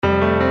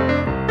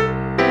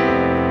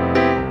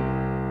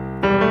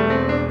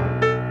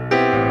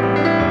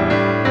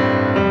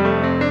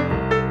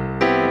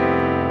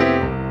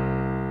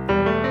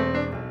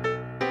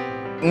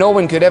no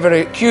one could ever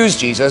accuse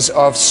Jesus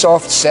of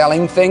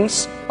soft-selling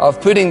things, of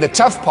putting the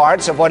tough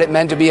parts of what it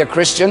meant to be a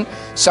Christian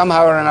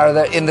somehow or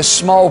another in the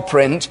small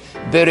print,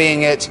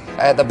 burying it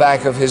at the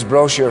back of his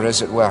brochure,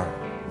 as it were.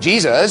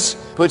 Jesus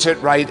puts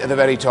it right at the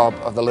very top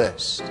of the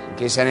list. In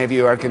case any of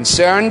you are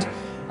concerned,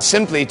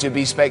 simply to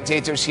be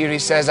spectators here, he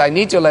says, I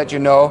need to let you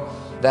know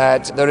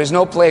that there is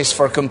no place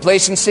for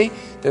complacency,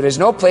 there is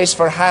no place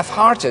for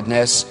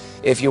half-heartedness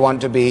if you want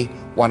to be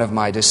one of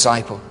my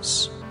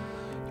disciples.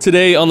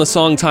 Today on the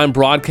Songtime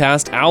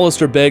broadcast,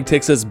 Alistair Begg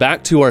takes us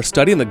back to our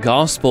study in the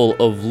Gospel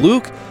of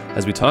Luke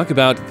as we talk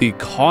about the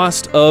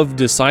cost of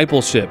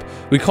discipleship.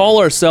 We call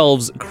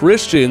ourselves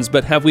Christians,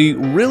 but have we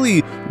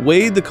really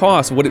weighed the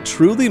cost of what it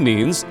truly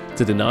means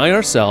to deny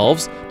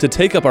ourselves, to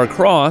take up our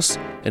cross,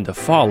 and to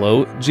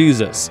follow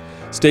Jesus?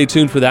 Stay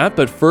tuned for that,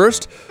 but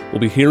first,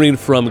 we'll be hearing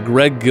from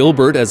Greg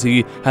Gilbert as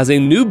he has a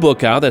new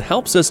book out that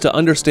helps us to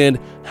understand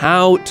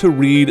how to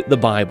read the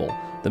Bible.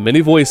 The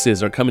many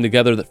voices are coming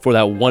together for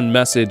that one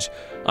message.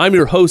 I'm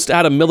your host,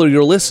 Adam Miller.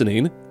 You're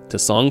listening to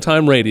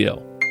Songtime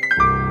Radio.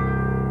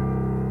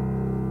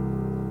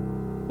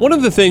 One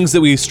of the things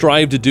that we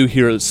strive to do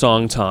here at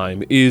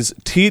Songtime is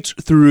teach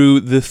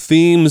through the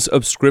themes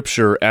of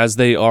Scripture as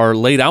they are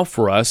laid out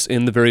for us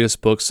in the various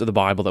books of the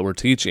Bible that we're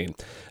teaching.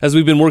 As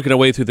we've been working our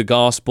way through the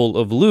Gospel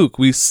of Luke,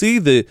 we see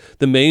the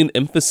main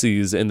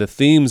emphases and the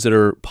themes that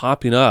are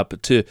popping up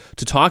to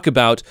talk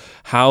about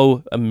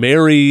how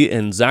Mary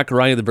and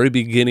Zechariah at the very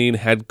beginning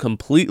had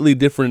completely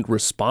different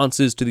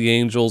responses to the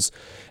angels,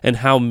 and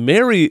how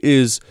Mary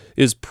is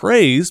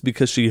praised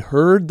because she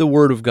heard the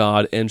word of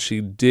God and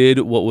she did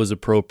what was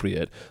appropriate.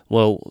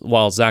 Well,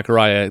 while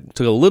Zechariah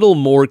took a little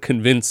more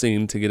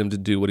convincing to get him to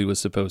do what he was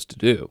supposed to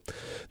do.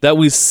 That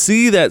we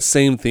see that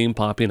same theme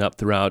popping up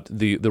throughout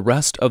the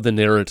rest of the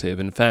narrative.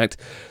 In fact,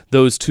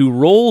 those two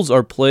roles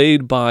are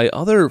played by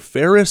other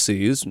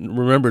Pharisees.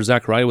 Remember,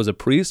 Zechariah was a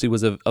priest. He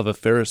was of a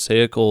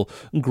Pharisaical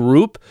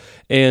group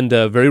and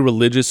a very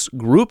religious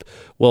group.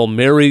 Well,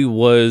 Mary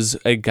was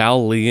a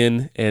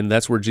Galilean, and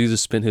that's where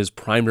Jesus spent his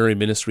primary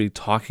ministry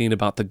talking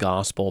about the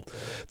gospel.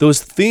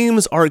 Those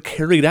themes are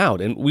carried out,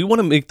 and we want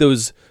to make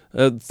those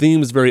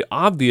themes very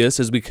obvious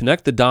as we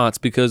connect the dots,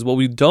 because what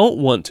we don't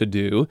want to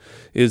do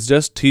is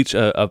just teach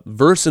a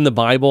verse in the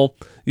Bible.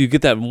 You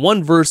get that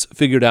one verse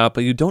figured out,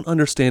 but you don't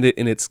understand it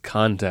in its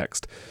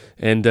context.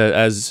 And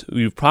as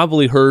you've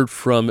probably heard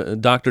from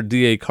Dr.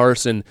 D.A.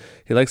 Carson,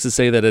 he likes to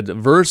say that a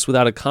verse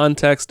without a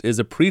context is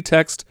a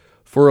pretext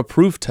for a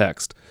proof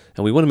text.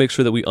 And we want to make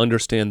sure that we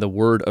understand the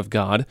Word of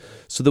God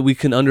so that we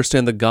can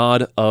understand the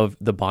God of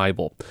the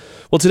Bible.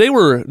 Well, today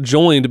we're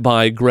joined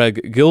by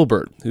Greg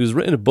Gilbert, who's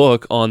written a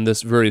book on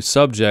this very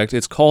subject.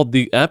 It's called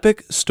The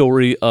Epic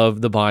Story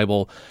of the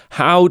Bible,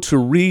 How to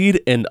Read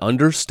and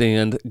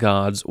Understand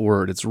God's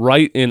Word. It's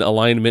right in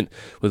alignment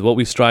with what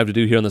we strive to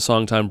do here on the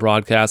Songtime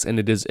broadcast, and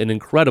it is an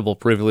incredible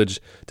privilege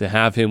to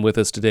have him with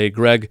us today.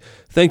 Greg,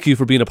 thank you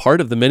for being a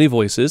part of the many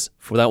voices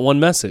for that one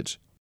message.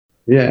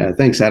 Yeah,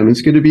 thanks, Adam.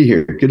 It's good to be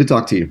here. Good to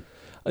talk to you.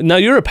 Now,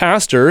 you're a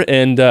pastor,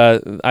 and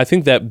I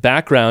think that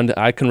background,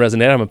 I can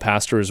resonate. I'm a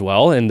pastor as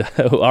well, and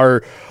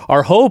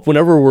our hope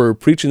whenever we're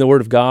preaching the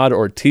Word of God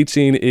or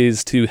teaching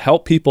is to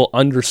help people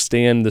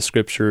understand the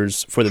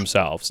Scriptures for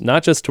themselves,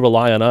 not just to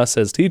rely on us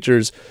as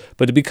teachers,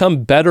 but to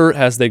become better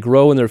as they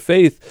grow in their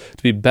faith,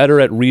 to be better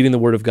at reading the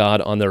Word of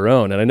God on their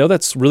own. And I know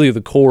that's really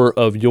the core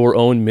of your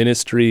own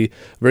ministry,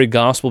 very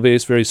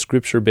gospel-based, very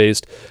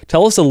Scripture-based.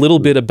 Tell us a little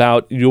bit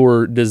about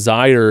your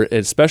desire,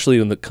 especially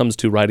when it comes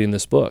to writing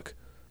this book.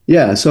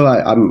 Yeah, so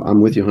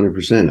I'm with you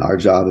 100%. Our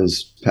job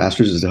as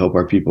pastors is to help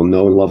our people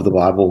know and love the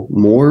Bible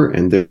more,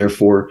 and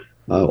therefore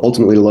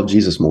ultimately to love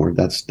Jesus more.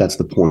 That's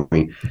the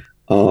point.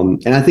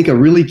 And I think a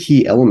really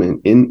key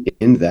element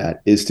in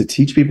that is to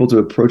teach people to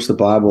approach the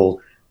Bible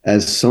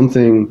as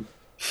something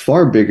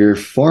far bigger,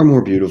 far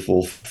more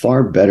beautiful,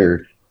 far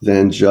better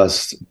than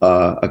just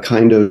a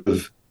kind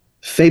of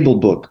fable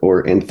book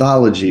or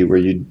anthology where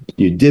you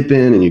dip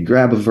in and you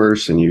grab a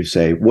verse and you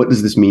say, what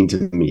does this mean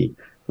to me?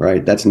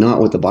 Right? That's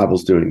not what the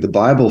Bible's doing. The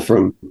Bible,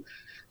 from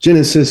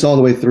Genesis all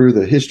the way through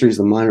the histories,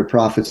 the minor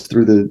prophets,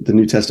 through the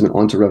New Testament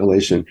onto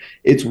Revelation,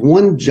 it's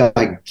one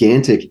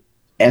gigantic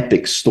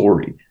epic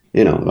story.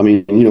 You know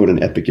what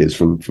an epic is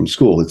from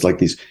school. It's like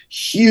these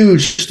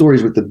huge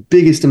stories with the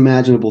biggest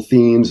imaginable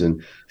themes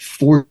and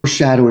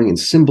foreshadowing and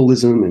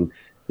symbolism and,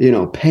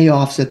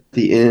 payoffs at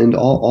the end,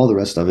 all the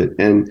rest of it.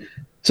 And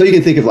so you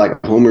can think of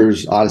like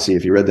Homer's Odyssey,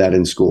 if you read that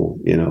in school,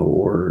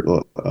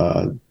 or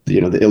the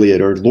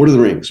Iliad or Lord of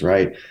the Rings,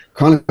 right?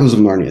 Chronicles of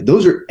Narnia.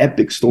 Those are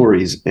epic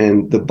stories,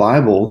 and the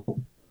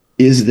Bible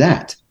is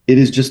that. It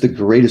is just the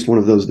greatest one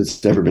of those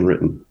that's ever been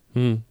written.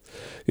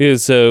 Yeah,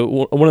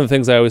 so one of the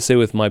things I always say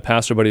with my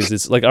pastor buddies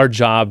is like our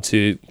job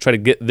to try to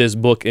get this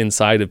book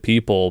inside of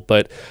people,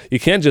 but you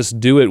can't just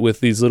do it with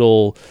these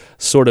little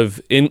sort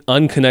of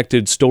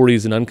unconnected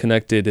stories and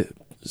unconnected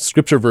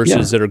scripture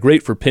verses that are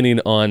great for pinning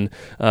on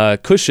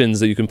cushions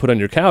that you can put on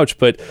your couch.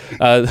 But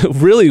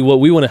really what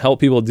we want to help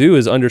people do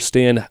is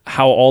understand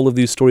how all of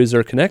these stories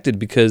are connected,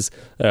 because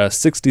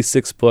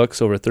 66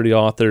 books, over 30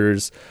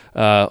 authors,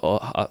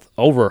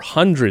 over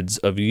hundreds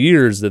of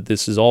years that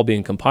this is all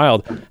being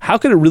compiled. How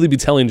could it really be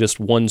telling just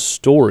one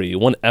story,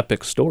 one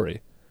epic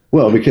story?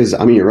 Well, because,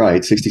 I mean, you're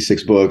right,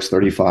 66 books,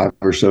 35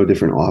 or so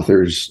different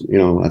authors.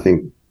 I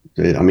think,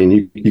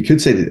 you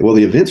could say that, well,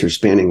 the events are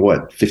spanning,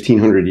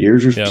 1,500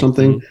 years or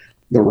something? Mm-hmm.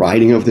 The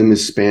writing of them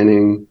is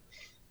spanning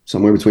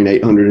somewhere between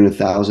 800 and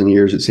 1,000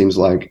 years, it seems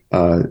like.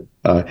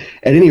 At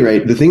any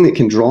rate, the thing that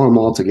can draw them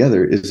all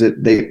together is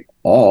that they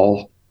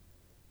all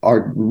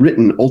are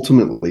written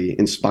ultimately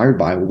inspired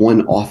by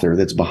one author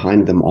that's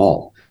behind them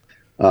all.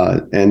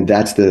 And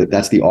that's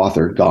the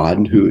author,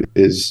 God, who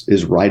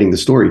is writing the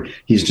story.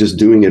 He's just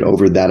doing it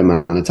over that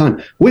amount of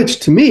time, which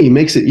to me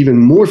makes it even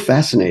more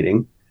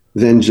fascinating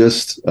than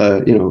just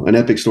an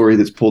epic story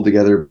that's pulled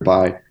together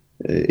by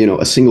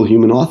a single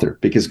human author,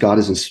 because God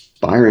is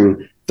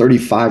inspiring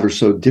 35 or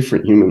so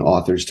different human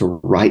authors to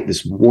write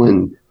this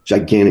one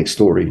gigantic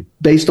story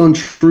based on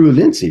true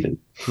events even.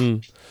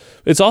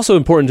 It's also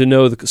important to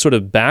know the sort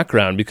of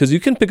background, because you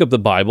can pick up the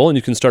Bible and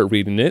you can start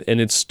reading it, and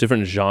it's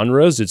different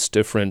genres, it's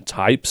different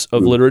types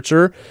of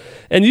literature,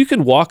 and you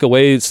can walk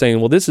away saying,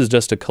 well, this is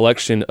just a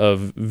collection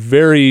of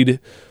varied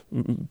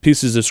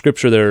pieces of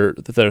scripture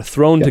that are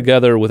thrown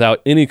together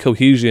without any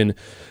cohesion.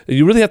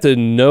 You really have to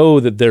know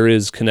that there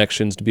is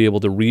connections to be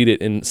able to read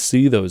it and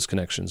see those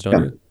connections,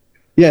 don't you?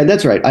 Yeah,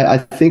 that's right. I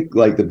think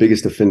like the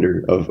biggest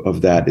offender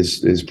of that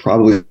is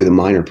probably the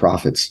minor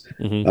prophets,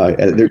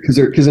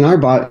 because in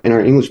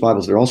our English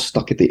Bibles they're all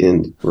stuck at the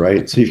end,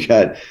 right? So you've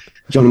got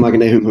Jonah, Micah,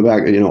 Nahum,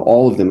 Habakkuk,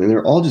 all of them, and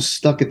they're all just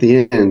stuck at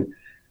the end.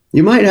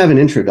 You might have an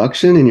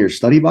introduction in your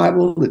study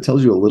Bible that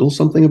tells you a little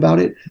something about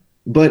it,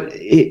 but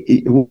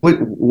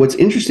what's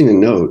interesting to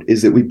note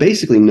is that we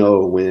basically know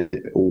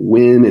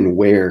when and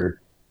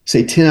where,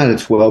 say, 10 out of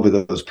 12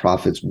 of those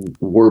prophets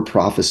were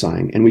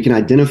prophesying, and we can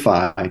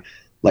identify,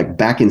 like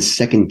back in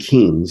 2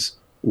 Kings,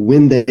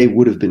 when they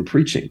would have been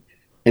preaching.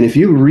 And if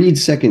you read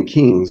 2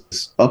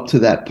 Kings up to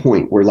that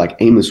point where like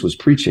Amos was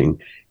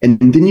preaching, and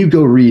then you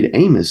go read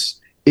Amos,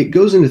 it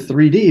goes into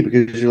 3D,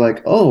 because you're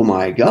like, oh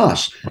my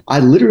gosh, I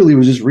literally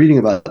was just reading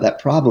about that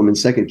problem in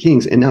 2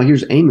 Kings, and now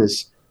here's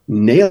Amos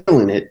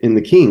nailing it in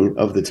the king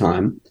of the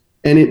time.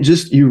 And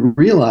you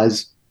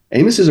realize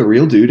Amos is a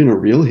real dude in a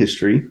real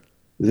history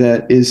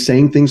that is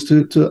saying things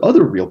to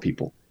other real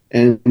people.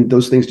 And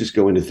those things just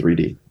go into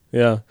 3D.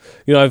 Yeah.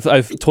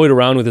 I've toyed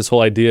around with this whole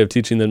idea of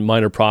teaching the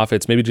minor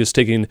prophets, maybe just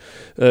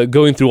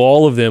going through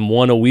all of them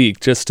one a week,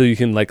 just so you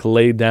can like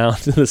lay down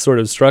the sort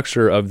of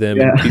structure of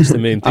them and teach the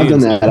main themes. I've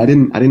done that. I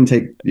didn't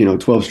take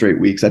 12 straight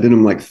weeks. I did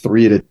them like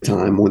 3 at a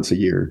time once a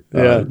year,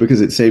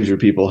 because it saves your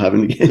people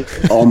having to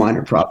get all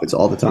minor prophets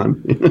all the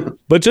time.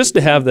 But just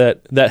to have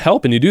that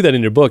help, and you do that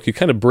in your book, you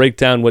kind of break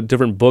down what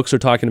different books are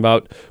talking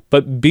about.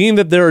 But being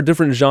that there are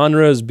different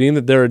genres, being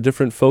that there are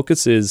different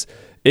focuses,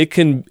 it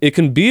can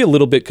be a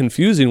little bit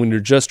confusing when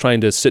you're just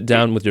trying to sit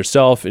down with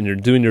yourself and you're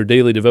doing your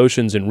daily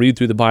devotions and read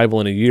through the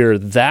Bible in a year.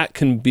 That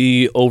can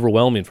be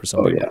overwhelming for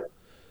some people.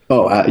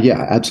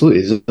 Yeah,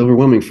 absolutely. It's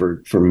overwhelming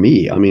for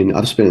me. I mean,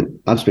 I've spent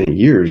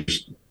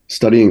years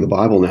studying the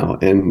Bible now,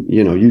 and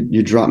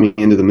you drop me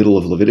into the middle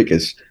of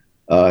Leviticus,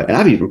 and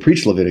I've even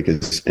preached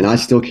Leviticus, and I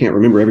still can't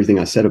remember everything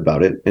I said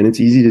about it, and it's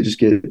easy to just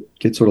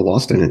get sort of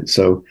lost in it.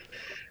 So,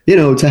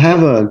 to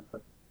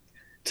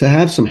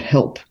have some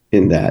help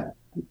in that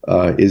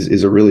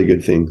is a really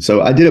good thing.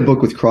 So I did a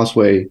book with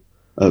Crossway,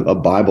 a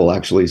Bible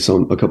actually,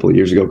 a couple of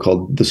years ago,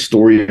 called The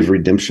Story of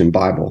Redemption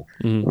Bible.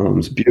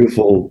 It's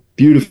a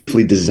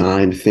beautifully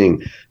designed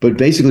thing. But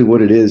basically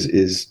what it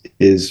is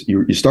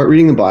you start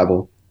reading the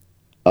Bible,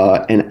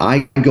 and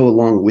I go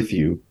along with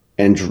you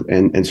and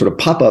sort of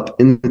pop up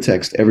in the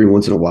text every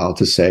once in a while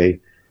to say,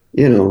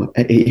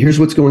 hey, here's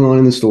what's going on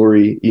in the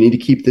story. You need to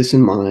keep this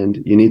in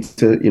mind. You need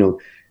to,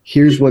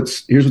 here's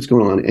what's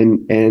going on,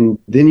 and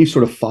then you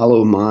sort of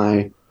follow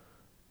my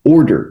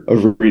order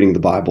of reading the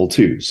Bible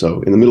too.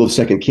 So in the middle of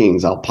 2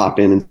 Kings, I'll pop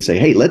in and say,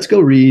 hey, let's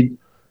go read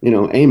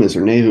Amos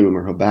or Nahum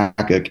or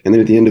Habakkuk, and then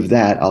at the end of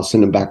that I'll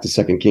send them back to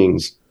 2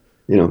 Kings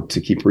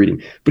to keep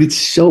reading. But it's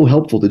so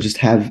helpful to just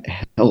have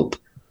help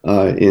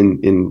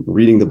in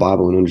reading the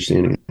Bible and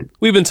understanding it.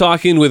 We've been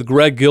talking with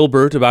Greg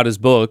Gilbert about his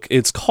book.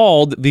 It's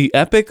called The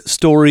Epic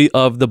Story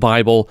of the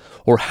Bible,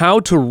 or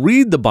How to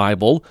Read the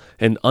Bible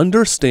and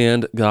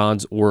Understand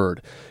God's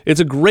Word.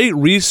 It's a great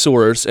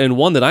resource, and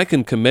one that I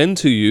can commend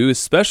to you,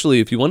 especially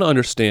if you want to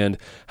understand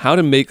how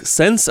to make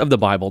sense of the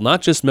Bible,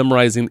 not just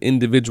memorizing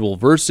individual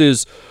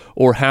verses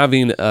or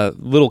having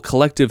little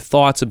collective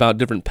thoughts about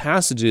different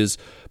passages,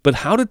 but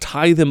how to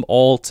tie them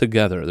all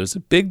together. There's a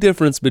big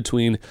difference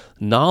between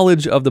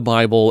knowledge of the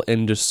Bible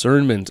and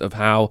discernment of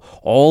how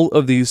all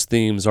of these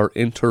themes are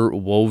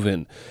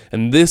interwoven.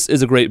 And this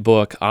is a great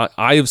book.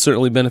 I have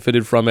certainly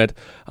benefited from it.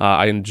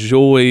 I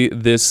enjoy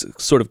this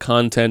sort of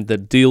content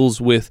that deals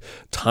with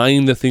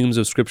tying the themes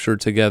of Scripture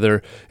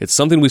together. It's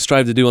something we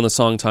strive to do on the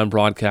Songtime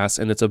broadcast,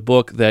 and it's a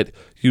book that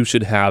you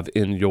should have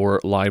in your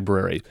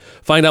library.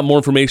 Find out more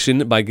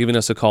information by giving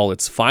us a call.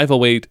 It's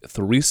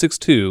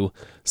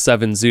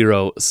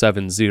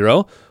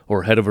 508-362-7070,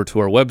 or head over to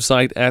our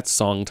website at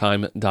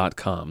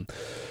songtime.com.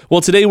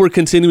 Well, today we're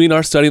continuing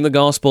our study in the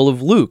Gospel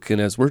of Luke, and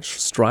as we're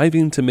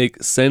striving to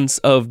make sense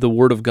of the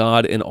Word of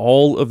God and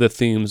all of the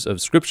themes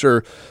of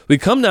Scripture, we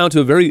come now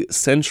to a very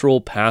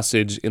central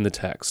passage in the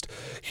text.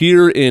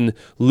 Here in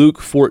Luke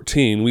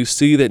 14, we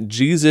see that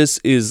Jesus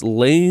is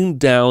laying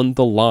down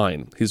the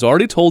line. He's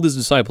already told his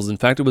disciples, in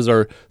fact, it was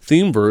our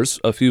theme verse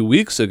a few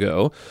weeks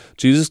ago,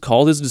 Jesus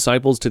called his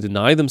disciples to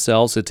deny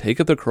themselves, to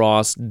take up the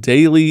cross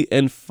daily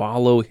and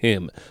follow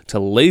him, to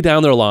lay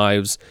down their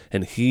lives,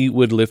 and he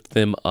would lift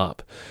them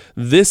up.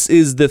 This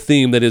is the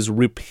theme that is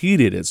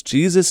repeated as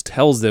Jesus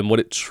tells them what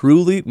it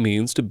truly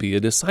means to be a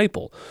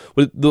disciple,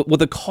 what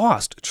the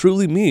cost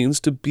truly means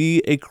to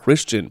be a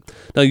Christian.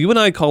 Now, you and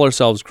I call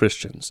ourselves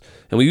Christians,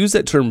 and we use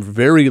that term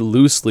very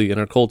loosely in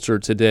our culture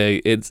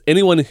today. It's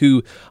anyone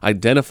who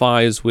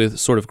identifies with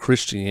sort of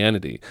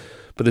Christianity.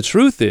 But the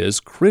truth is,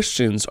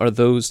 Christians are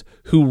those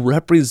who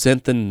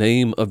represent the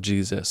name of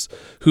Jesus,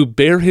 who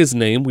bear his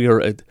name. We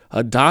are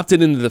adopted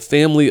into the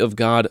family of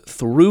God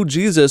through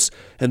Jesus,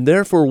 and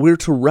therefore we're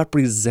to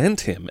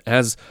represent him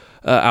as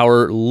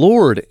our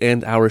Lord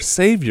and our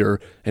Savior,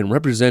 and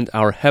represent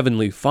our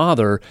Heavenly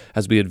Father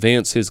as we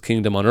advance his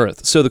kingdom on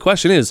earth. So the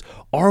question is,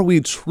 are we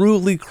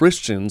truly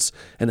Christians,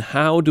 and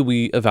how do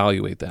we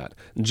evaluate that?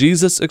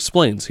 Jesus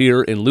explains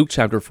here in Luke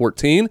chapter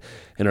 14.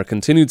 In our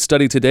continued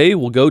study today,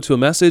 we'll go to a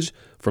message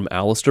from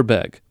Alistair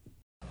Begg.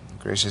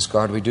 Gracious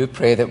God, we do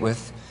pray that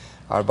with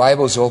our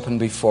Bibles open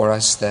before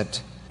us,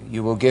 that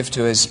you will give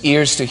to us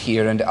ears to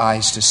hear and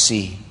eyes to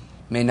see.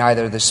 May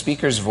neither the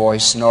speaker's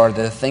voice nor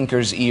the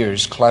thinker's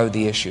ears cloud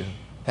the issue.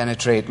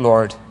 Penetrate,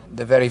 Lord,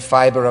 the very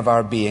fiber of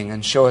our being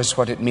and show us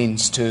what it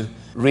means to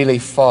really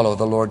follow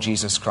the Lord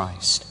Jesus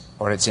Christ.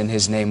 For it's in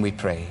his name we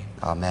pray.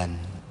 Amen.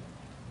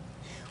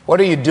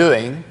 What are you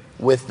doing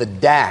with the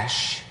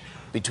dash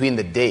between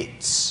the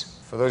dates?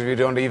 For those of you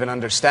who don't even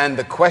understand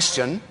the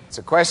question, it's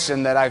a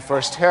question that I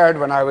first heard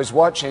when I was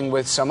watching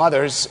with some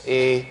others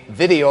a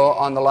video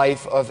on the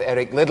life of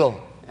Eric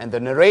Liddell. And the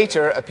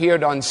narrator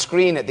appeared on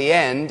screen at the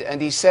end,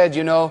 and he said,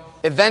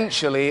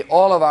 eventually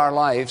all of our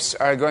lives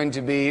are going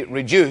to be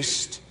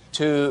reduced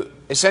to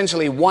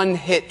essentially one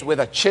hit with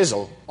a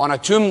chisel on a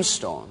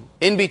tombstone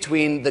in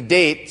between the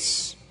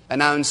dates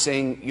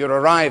announcing your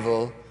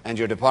arrival and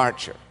your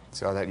departure.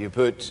 So that you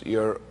put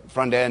your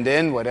front end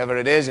in, whatever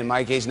it is, in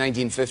my case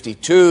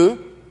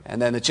 1952,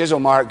 and then the chisel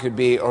mark could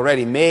be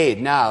already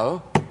made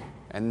now,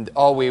 and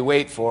all we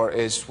wait for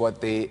is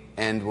what the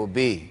end will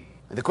be.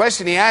 And the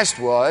question he asked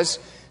was,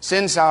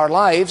 since our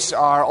lives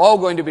are all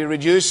going to be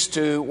reduced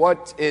to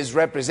what is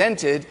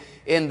represented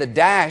in the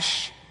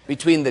dash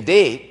between the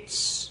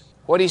dates,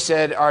 what he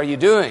said, are you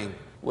doing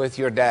with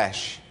your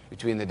dash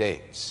between the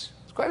dates?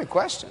 It's quite a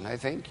question, I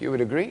think you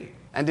would agree.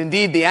 And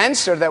indeed, the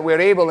answer that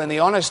we're able in the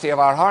honesty of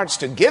our hearts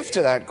to give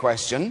to that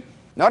question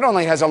not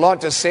only has a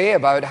lot to say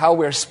about how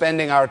we're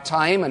spending our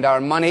time and our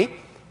money,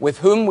 with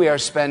whom we are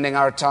spending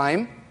our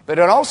time, but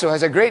it also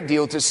has a great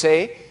deal to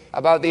say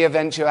about the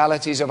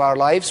eventualities of our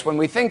lives when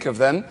we think of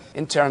them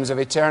in terms of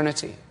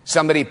eternity.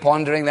 Somebody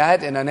pondering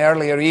that in an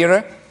earlier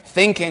era,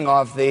 thinking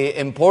of the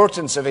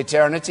importance of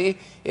eternity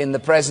in the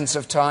presence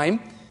of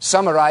time,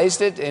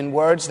 summarized it in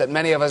words that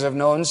many of us have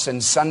known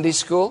since Sunday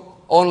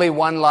school. Only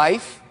one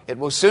life, it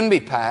will soon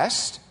be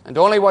past, and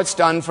only what's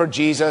done for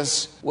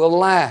Jesus will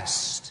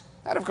last.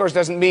 That, of course,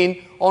 doesn't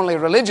mean only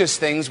religious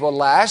things will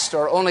last,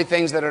 or only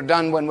things that are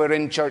done when we're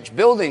in church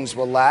buildings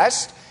will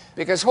last,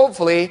 because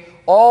hopefully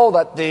all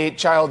that the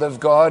child of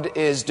God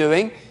is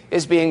doing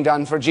is being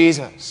done for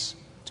Jesus.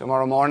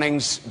 Tomorrow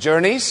morning's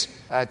journeys,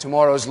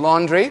 tomorrow's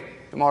laundry,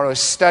 tomorrow's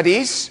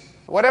studies,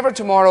 whatever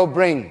tomorrow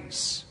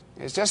brings,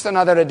 is just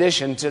another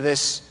addition to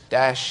this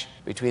dash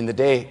between the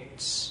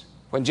dates.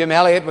 When Jim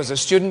Elliot was a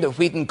student at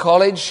Wheaton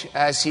College,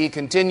 as he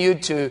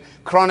continued to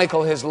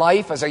chronicle his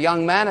life as a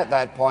young man at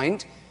that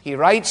point, he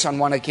writes on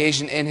one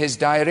occasion in his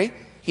diary,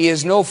 "He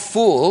is no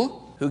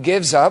fool who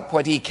gives up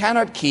what he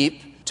cannot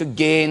keep to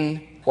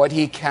gain what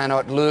he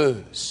cannot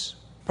lose."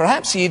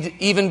 Perhaps he'd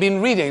even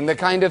been reading the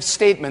kind of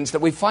statements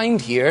that we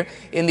find here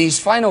in these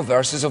final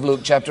verses of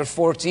Luke chapter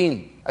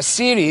 14. A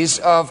series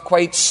of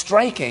quite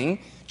striking,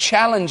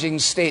 challenging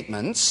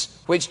statements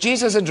which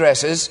Jesus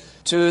addresses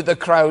to the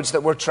crowds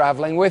that were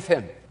traveling with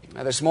him.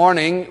 Now, this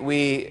morning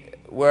we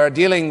were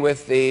dealing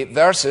with the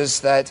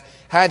verses that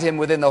had him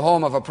within the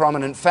home of a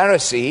prominent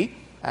Pharisee.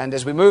 And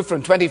as we move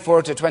from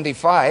 24 to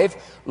 25,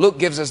 Luke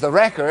gives us the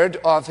record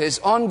of his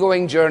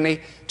ongoing journey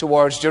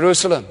towards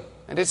Jerusalem.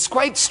 And it's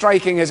quite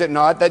striking, is it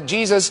not, that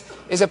Jesus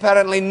is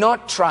apparently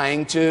not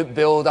trying to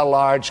build a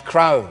large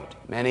crowd.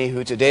 Many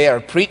who today are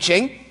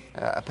preaching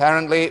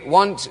apparently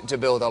want to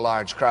build a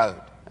large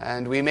crowd.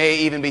 And we may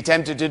even be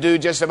tempted to do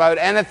just about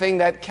anything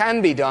that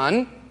can be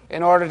done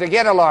in order to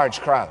get a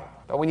large crowd.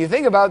 But when you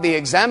think about the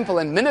example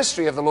and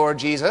ministry of the Lord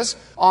Jesus,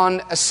 on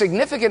a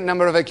significant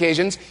number of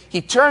occasions,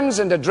 he turns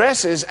and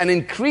addresses an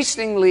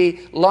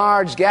increasingly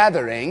large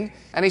gathering,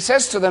 and he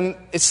says to them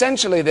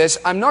essentially this: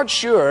 I'm not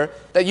sure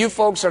that you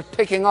folks are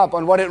picking up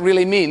on what it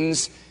really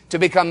means to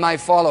become my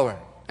follower.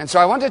 And so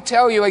I want to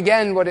tell you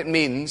again what it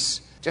means,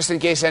 just in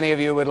case any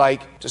of you would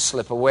like to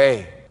slip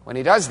away. When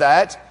he does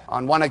that,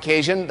 on one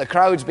occasion, the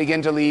crowds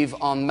begin to leave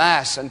en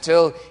masse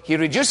until he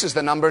reduces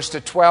the numbers to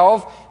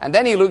 12, and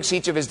then he looks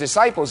each of his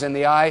disciples in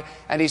the eye,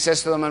 and he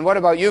says to them, and what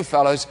about you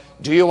fellows?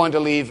 Do you want to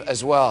leave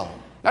as well?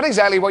 Not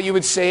exactly what you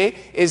would say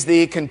is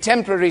the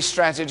contemporary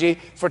strategy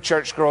for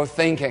church growth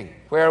thinking,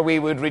 where we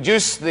would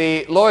reduce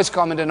the lowest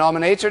common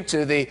denominator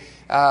to the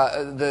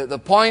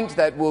point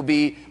that will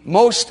be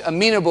most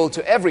amenable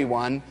to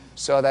everyone,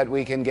 so that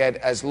we can get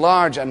as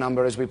large a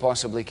number as we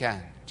possibly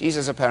can.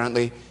 Jesus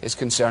apparently is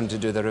concerned to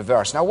do the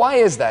reverse. Now, why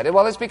is that?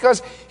 Well, it's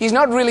because he's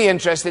not really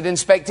interested in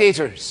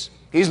spectators.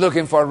 He's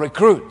looking for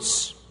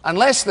recruits.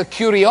 Unless the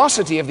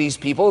curiosity of these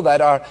people that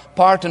are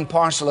part and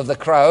parcel of the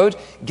crowd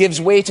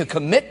gives way to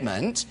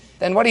commitment,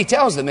 then what he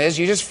tells them is,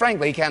 you just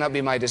frankly cannot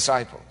be my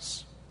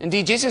disciples.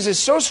 Indeed, Jesus is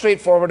so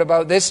straightforward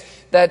about this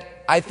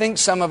that I think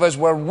some of us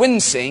were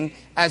wincing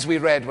as we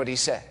read what he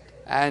said.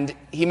 And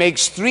he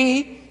makes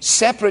 3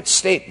 separate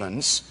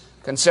statements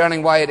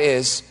concerning why it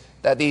is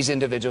that these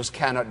individuals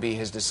cannot be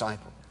his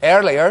disciple.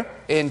 Earlier,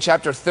 in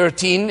chapter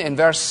 13, in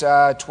verse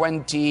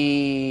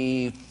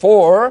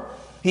 24,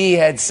 he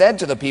had said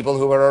to the people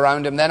who were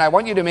around him then, I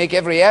want you to make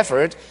every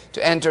effort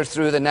to enter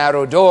through the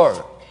narrow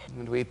door.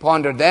 And we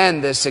pondered then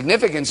the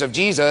significance of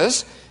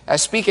Jesus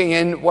as speaking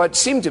in what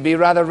seemed to be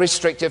rather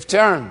restrictive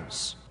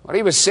terms. What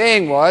he was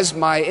saying was,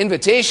 my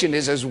invitation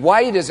is as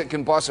wide as it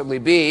can possibly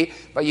be,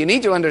 but you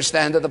need to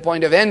understand that the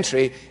point of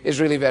entry is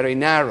really very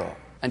narrow.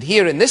 And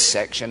here in this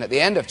section, at the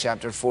end of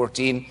chapter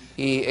 14,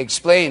 he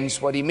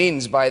explains what he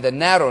means by the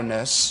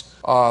narrowness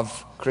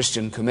of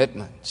Christian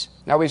commitment.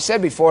 Now, we've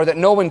said before that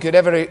no one could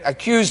ever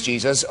accuse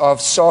Jesus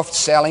of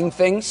soft-selling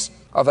things,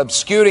 of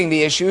obscuring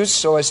the issues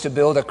so as to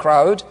build a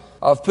crowd,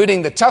 of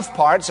putting the tough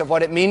parts of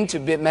what it meant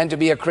to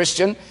be a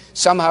Christian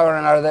somehow or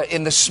another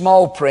in the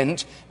small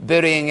print,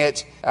 burying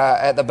it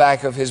at the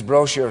back of his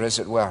brochure, as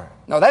it were.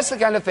 Now, that's the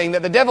kind of thing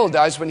that the devil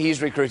does when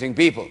he's recruiting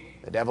people.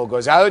 The devil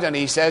goes out and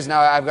he says,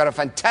 now I've got a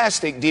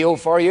fantastic deal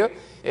for you.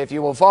 If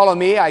you will follow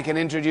me, I can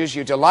introduce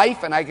you to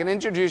life, and I can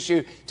introduce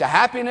you to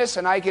happiness,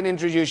 and I can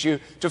introduce you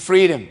to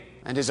freedom.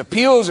 And his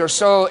appeals are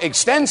so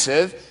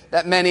extensive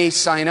that many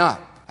sign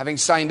up. Having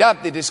signed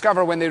up, they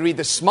discover when they read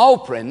the small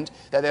print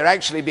that they're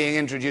actually being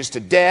introduced to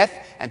death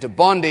and to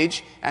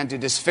bondage and to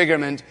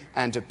disfigurement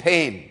and to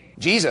pain.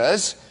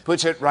 Jesus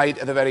puts it right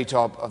at the very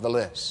top of the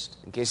list.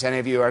 In case any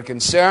of you are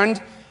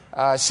concerned,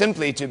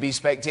 simply to be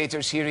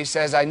spectators here, he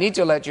says, I need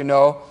to let you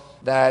know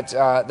that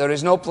there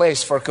is no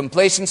place for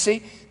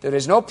complacency, there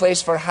is no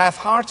place for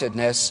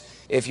half-heartedness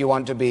if you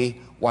want to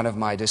be one of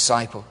my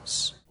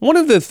disciples. One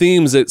of the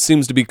themes that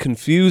seems to be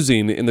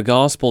confusing in the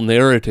gospel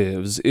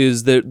narratives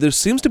is that there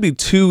seems to be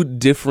 2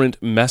 different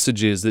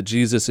messages that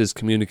Jesus is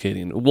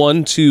communicating.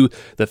 One to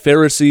the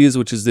Pharisees,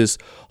 which is this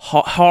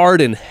hard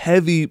and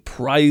heavy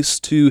price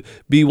to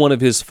be one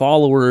of his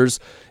followers,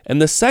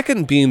 and the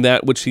second being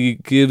that which he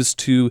gives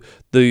to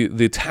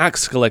the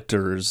tax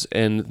collectors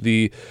and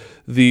the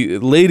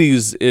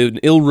ladies in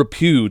ill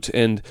repute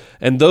and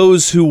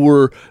those who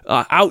were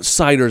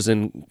outsiders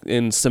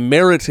and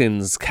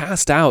Samaritans,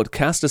 cast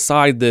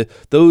aside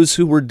those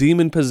who were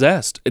demon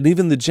possessed, and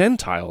even the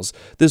Gentiles.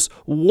 This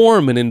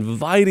warm and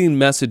inviting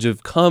message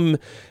of come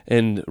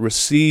and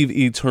receive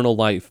eternal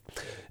life.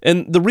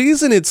 And the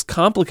reason it's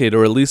complicated,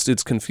 or at least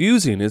it's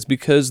confusing, is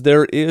because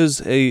there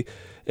is a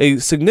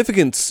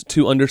significance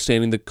to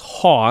understanding the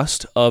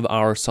cost of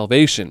our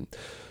salvation.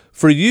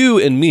 For you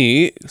and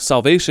me,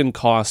 salvation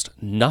cost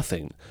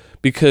nothing,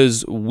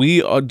 because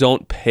we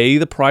don't pay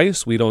the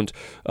price. We don't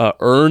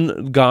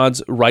earn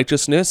God's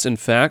righteousness. In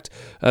fact,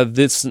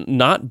 it's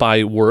not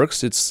by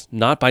works. It's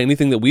not by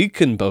anything that we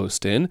can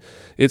boast in.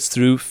 It's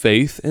through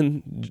faith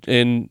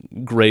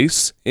and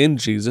grace in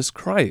Jesus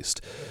Christ.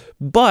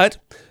 But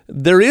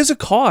there is a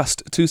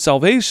cost to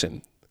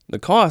salvation. The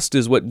cost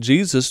is what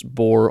Jesus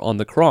bore on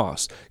the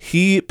cross.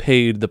 He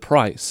paid the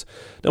price.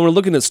 Now, we're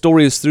looking at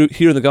stories through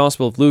here in the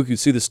Gospel of Luke. You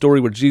see the story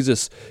where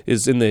Jesus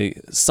is in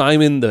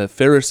Simon the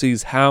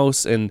Pharisee's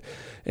house, and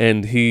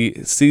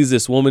he sees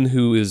this woman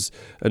who is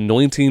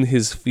anointing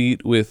his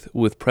feet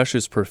with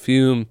precious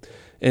perfume.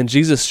 And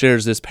Jesus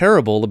shares this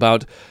parable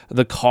about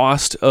the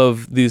cost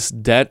of this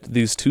debt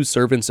these two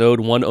servants owed.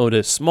 One owed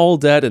a small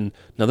debt and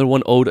another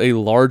one owed a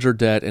larger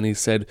debt. And he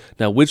said,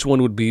 now which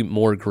one would be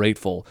more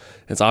grateful?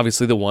 It's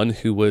obviously the one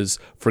who was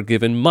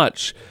forgiven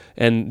much.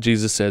 And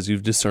Jesus says,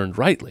 you've discerned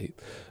rightly.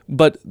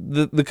 But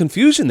the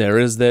confusion there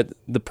is that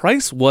the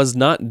price was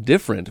not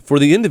different. For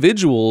the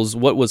individuals,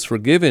 what was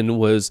forgiven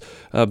was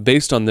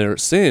based on their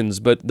sins,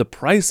 but the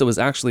price that was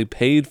actually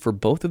paid for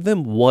both of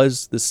them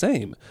was the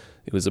same.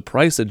 It was a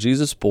price that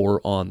Jesus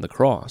bore on the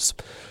cross.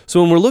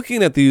 So when we're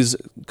looking at these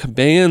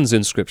commands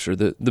in Scripture,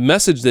 the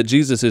message that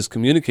Jesus is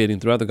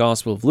communicating throughout the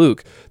Gospel of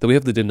Luke, that we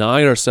have to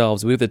deny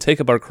ourselves, we have to take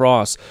up our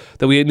cross,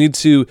 that we need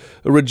to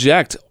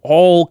reject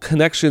all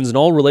connections and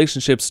all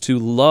relationships to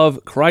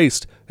love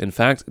Christ. In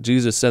fact,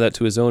 Jesus said that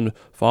to his own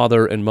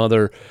father and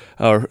mother,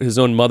 or his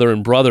own mother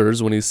and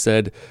brothers, when he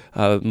said,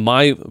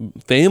 my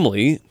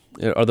family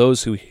are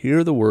those who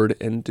hear the word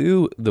and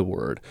do the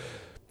word.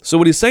 So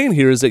what he's saying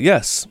here is that,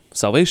 yes,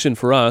 salvation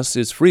for us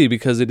is free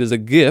because it is a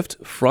gift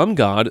from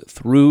God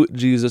through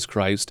Jesus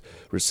Christ,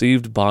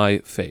 received by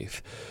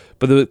faith.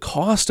 But the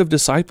cost of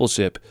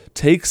discipleship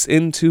takes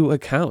into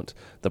account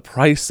the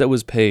price that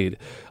was paid,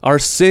 our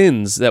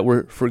sins that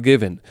were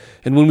forgiven.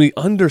 And when we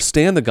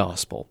understand the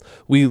gospel,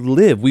 we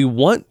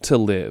want to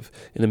live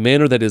in a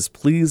manner that is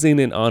pleasing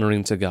and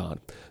honoring to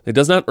God. It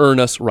does not earn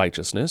us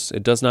righteousness.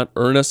 It does not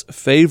earn us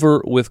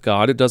favor with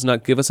God. It does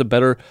not give us a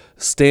better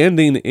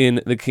standing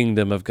in the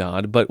kingdom of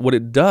God. But what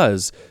it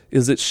does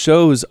is it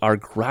shows our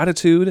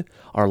gratitude,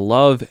 our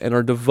love, and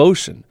our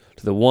devotion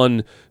to the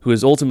one who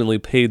has ultimately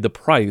paid the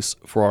price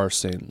for our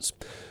sins.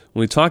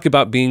 When we talk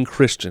about being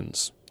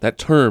Christians, that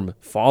term,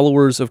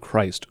 followers of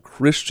Christ,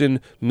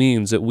 Christian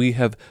means that we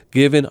have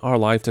given our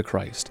life to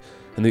Christ.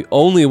 And the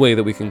only way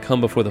that we can come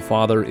before the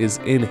Father is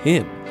in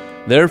Him.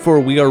 Therefore,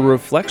 we are a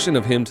reflection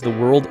of Him to the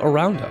world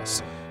around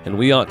us. And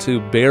we ought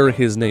to bear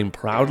His name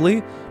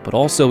proudly, but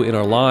also in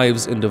our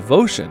lives in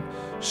devotion,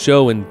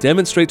 show and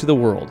demonstrate to the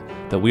world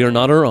that we are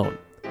not our own.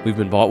 We've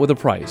been bought with a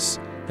price,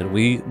 and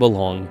we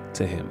belong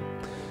to Him.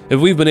 If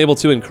we've been able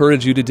to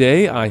encourage you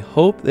today, I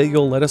hope that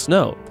you'll let us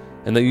know,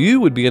 and that you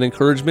would be an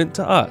encouragement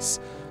to us.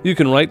 You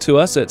can write to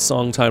us at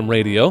Songtime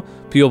Radio,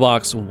 P.O.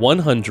 Box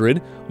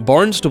 100,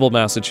 Barnstable,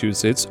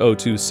 Massachusetts,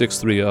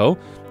 02630,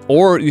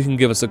 or you can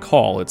give us a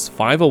call. It's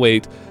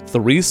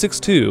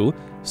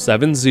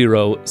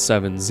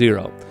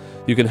 508-362-7070.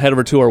 You can head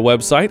over to our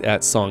website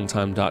at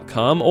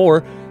songtime.com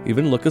or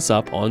even look us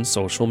up on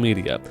social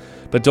media.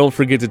 But don't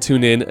forget to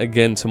tune in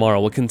again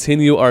tomorrow. We'll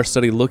continue our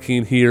study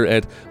looking here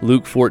at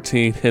Luke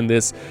 14 and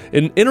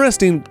an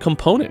interesting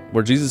component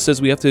where Jesus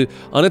says we have to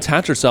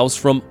unattach ourselves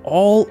from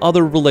all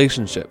other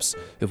relationships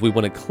if we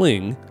want to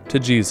cling to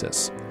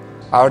Jesus.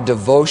 Our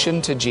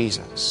devotion to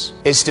Jesus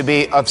is to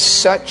be of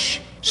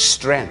such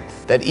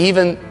strength that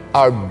even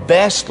our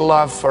best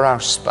love for our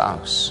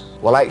spouse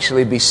will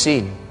actually be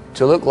seen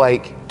to look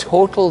like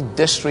total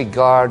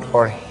disregard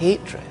or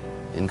hatred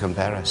in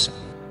comparison.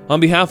 On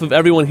behalf of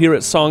everyone here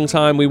at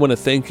Songtime, we want to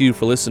thank you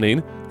for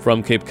listening.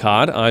 From Cape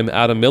Cod, I'm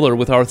Adam Miller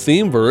with our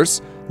theme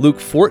verse, Luke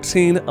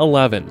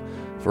 14:11.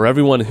 For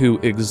everyone who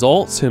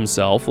exalts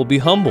himself will be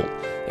humbled,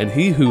 and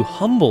he who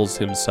humbles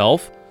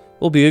himself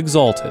will be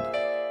exalted.